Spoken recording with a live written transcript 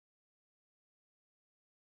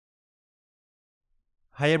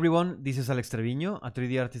Hi everyone, this is Alex Treviño, a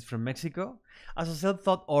 3D artist from Mexico. As a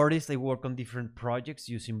self-taught artist, I work on different projects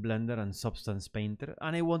using Blender and Substance Painter,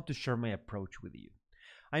 and I want to share my approach with you.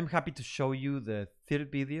 I'm happy to show you the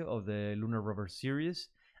third video of the Lunar Rover series,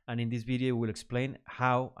 and in this video we'll explain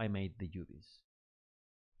how I made the UVs.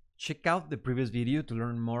 Check out the previous video to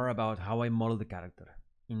learn more about how I model the character.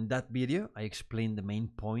 In that video, I explained the main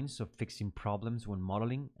points of fixing problems when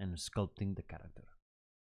modeling and sculpting the character.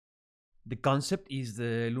 The concept is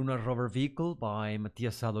the Lunar Rover vehicle by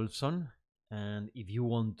Mattias Adolfsson, and if you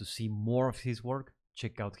want to see more of his work,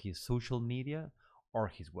 check out his social media or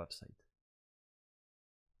his website.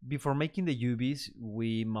 Before making the UVs,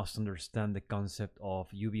 we must understand the concept of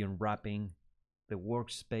UV unwrapping, the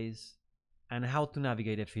workspace, and how to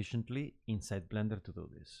navigate efficiently inside Blender to do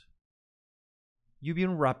this. UV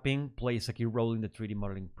unwrapping plays a key role in the 3D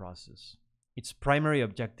modeling process. Its primary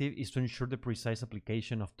objective is to ensure the precise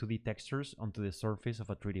application of 2D textures onto the surface of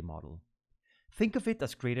a 3D model. Think of it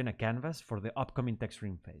as creating a canvas for the upcoming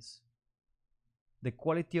texturing phase. The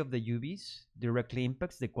quality of the UVs directly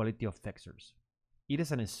impacts the quality of textures. It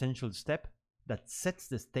is an essential step that sets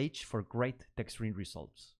the stage for great texturing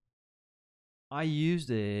results. I use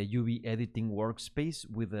the UV editing workspace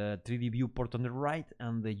with a 3D viewport on the right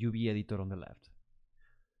and the UV editor on the left.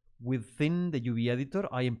 Within the UV editor,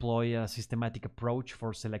 I employ a systematic approach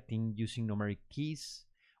for selecting using numeric keys,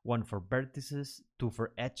 1 for vertices, 2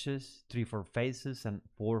 for edges, 3 for faces, and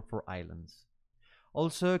 4 for islands.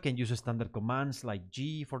 Also, I can use standard commands like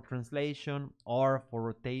G for translation, R for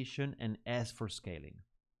rotation, and S for scaling.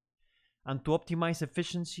 And to optimize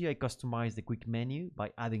efficiency, I customize the quick menu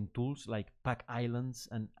by adding tools like Pack Islands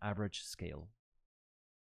and Average Scale.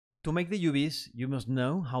 To make the UVs, you must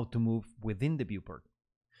know how to move within the viewport.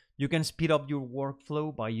 You can speed up your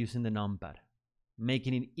workflow by using the numpad,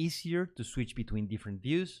 making it easier to switch between different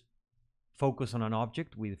views, focus on an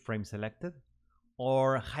object with frame selected,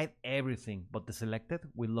 or hide everything but the selected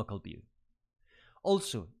with local view.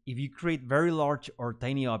 Also, if you create very large or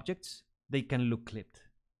tiny objects, they can look clipped.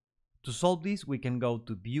 To solve this, we can go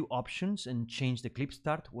to View Options and change the clip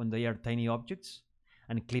start when they are tiny objects,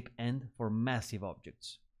 and clip end for massive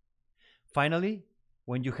objects. Finally,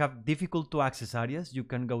 when you have difficult to access areas, you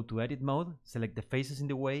can go to Edit mode, select the faces in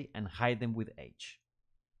the way, and hide them with H.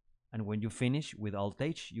 And when you finish with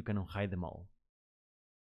Alt-H, you can unhide them all.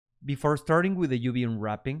 Before starting with the UV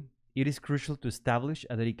unwrapping, it is crucial to establish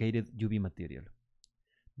a dedicated UV material.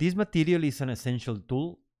 This material is an essential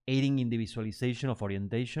tool aiding in the visualization of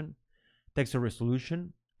orientation, texture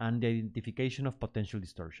resolution, and the identification of potential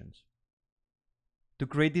distortions. To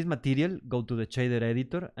create this material, go to the shader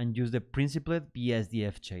editor and use the principled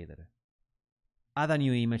BSDF shader. Add a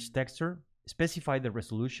new image texture, specify the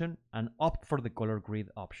resolution, and opt for the color grid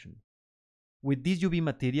option. With this UV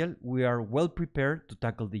material, we are well prepared to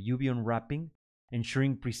tackle the UV unwrapping,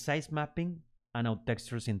 ensuring precise mapping and out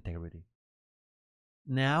texture's integrity.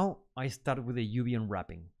 Now, I start with the UV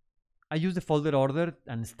unwrapping. I use the folded order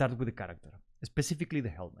and start with the character, specifically the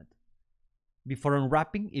helmet. Before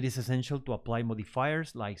unwrapping, it is essential to apply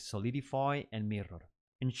modifiers like Solidify and Mirror,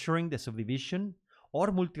 ensuring the subdivision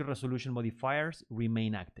or multi-resolution modifiers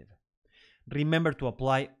remain active. Remember to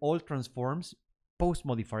apply all transforms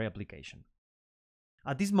post-modifier application.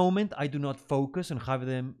 At this moment, I do not focus on having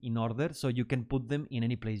them in order, so you can put them in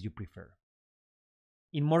any place you prefer.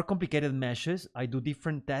 In more complicated meshes, I do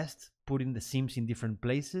different tests, putting the seams in different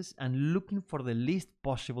places and looking for the least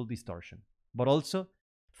possible distortion, but also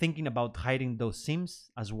thinking about hiding those seams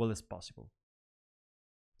as well as possible.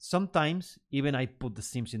 Sometimes, even I put the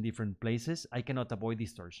seams in different places, I cannot avoid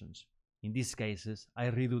distortions. In these cases, I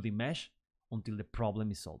redo the mesh until the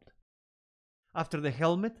problem is solved. After the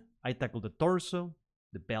helmet, I tackle the torso,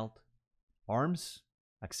 the belt, arms,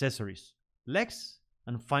 accessories, legs,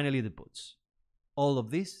 and finally the boots. All of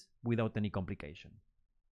this without any complication.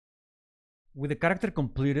 With the character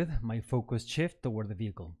completed, my focus shifts toward the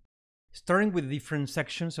vehicle, starting with different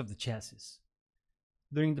sections of the chassis.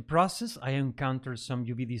 During the process, I encounter some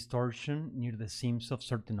UV distortion near the seams of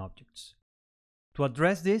certain objects. To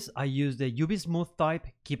address this, I use the UV Smooth type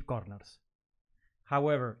Keep Corners.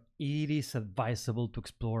 However, it is advisable to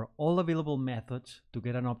explore all available methods to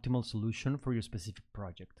get an optimal solution for your specific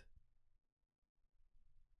project.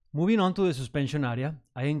 Moving on to the suspension area,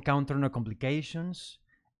 I encounter no complications.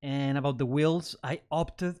 And about the wheels, I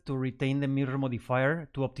opted to retain the mirror modifier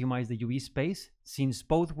to optimize the UV space, since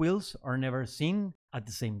both wheels are never seen at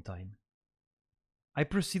the same time. I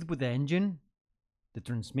proceed with the engine, the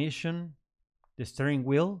transmission, the steering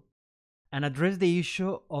wheel, and address the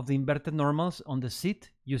issue of the inverted normals on the seat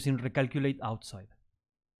using Recalculate Outside.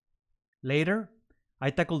 Later, I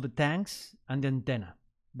tackle the tanks and the antenna,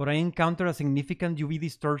 but I encountered a significant UV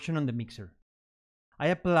distortion on the mixer. I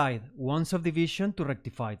applied one subdivision to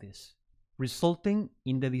rectify this, resulting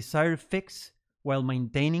in the desired fix while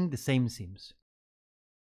maintaining the same seams.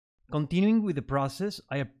 Continuing with the process,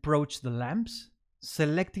 I approached the lamps,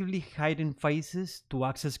 selectively hiding faces to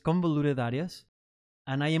access convoluted areas,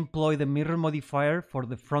 and I employ the mirror modifier for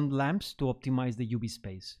the front lamps to optimize the UV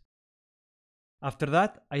space. After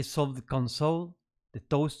that, I solved the console, the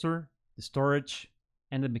toaster, the storage,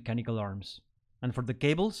 and the mechanical arms. And for the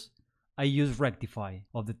cables, I use Rectify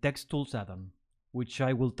of the Text Tools add-on, which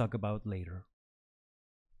I will talk about later.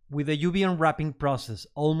 With the UV unwrapping process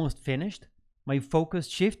almost finished, my focus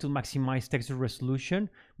shifts to maximize texture resolution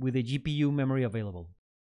with the GPU memory available.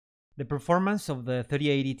 The performance of the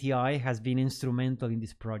 3080 Ti has been instrumental in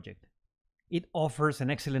this project. It offers an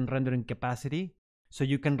excellent rendering capacity, so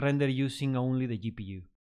you can render using only the GPU.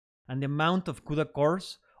 And the amount of CUDA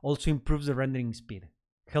cores also improves the rendering speed,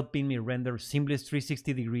 helping me render seamless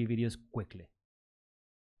 360-degree videos quickly.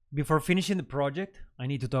 Before finishing the project, I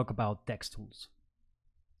need to talk about Text Tools.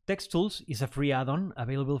 Text Tools is a free add-on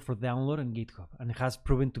available for download on GitHub and has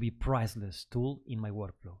proven to be a priceless tool in my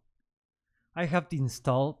workflow. I have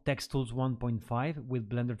installed Text Tools 1.5 with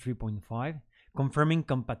Blender 3.5, confirming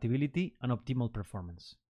compatibility and optimal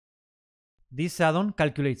performance. This add-on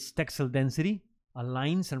calculates texel density,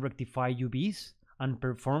 aligns and rectifies UVs, and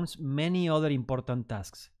performs many other important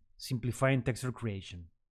tasks, simplifying texture creation.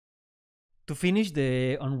 To finish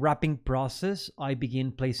the unwrapping process, I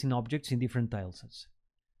begin placing objects in different tilesets,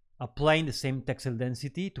 applying the same texel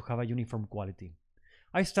density to have a uniform quality.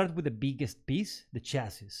 I start with the biggest piece, the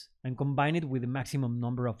chassis, and combine it with the maximum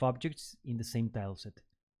number of objects in the same tileset.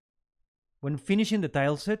 When finishing the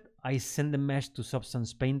tileset, I send the mesh to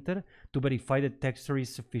Substance Painter to verify the texture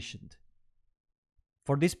is sufficient.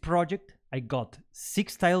 For this project, I got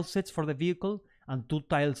 6 tilesets for the vehicle and 2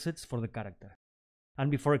 tilesets for the character. And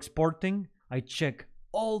before exporting, I check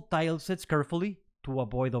all tilesets carefully to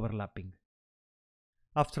avoid overlapping.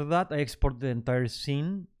 After that, I export the entire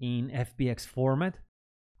scene in FBX format.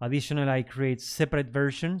 Additionally, I create separate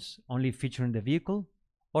versions only featuring the vehicle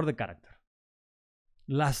or the character.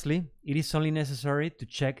 Lastly, it is only necessary to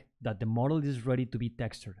check that the model is ready to be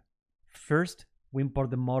textured. First, we import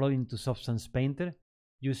the model into Substance Painter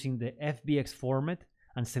using the FBX format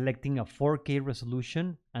and selecting a 4K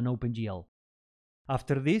resolution and OpenGL.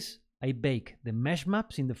 After this, I bake the mesh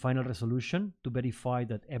maps in the final resolution to verify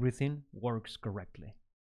that everything works correctly.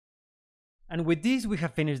 And with this, we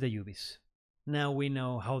have finished the UVs. Now we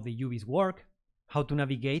know how the UVs work, how to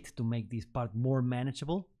navigate to make this part more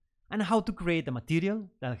manageable, and how to create a material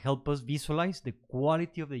that helps us visualize the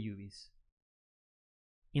quality of the UVs.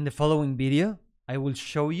 In the following video, I will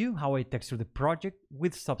show you how I texture the project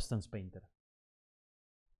with Substance Painter.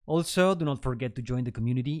 Also, do not forget to join the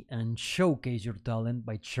community and showcase your talent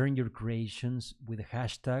by sharing your creations with the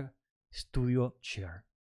hashtag StudioShare.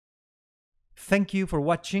 Thank you for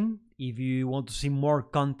watching. If you want to see more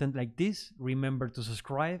content like this, remember to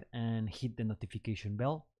subscribe and hit the notification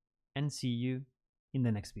bell, and see you in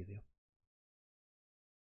the next video.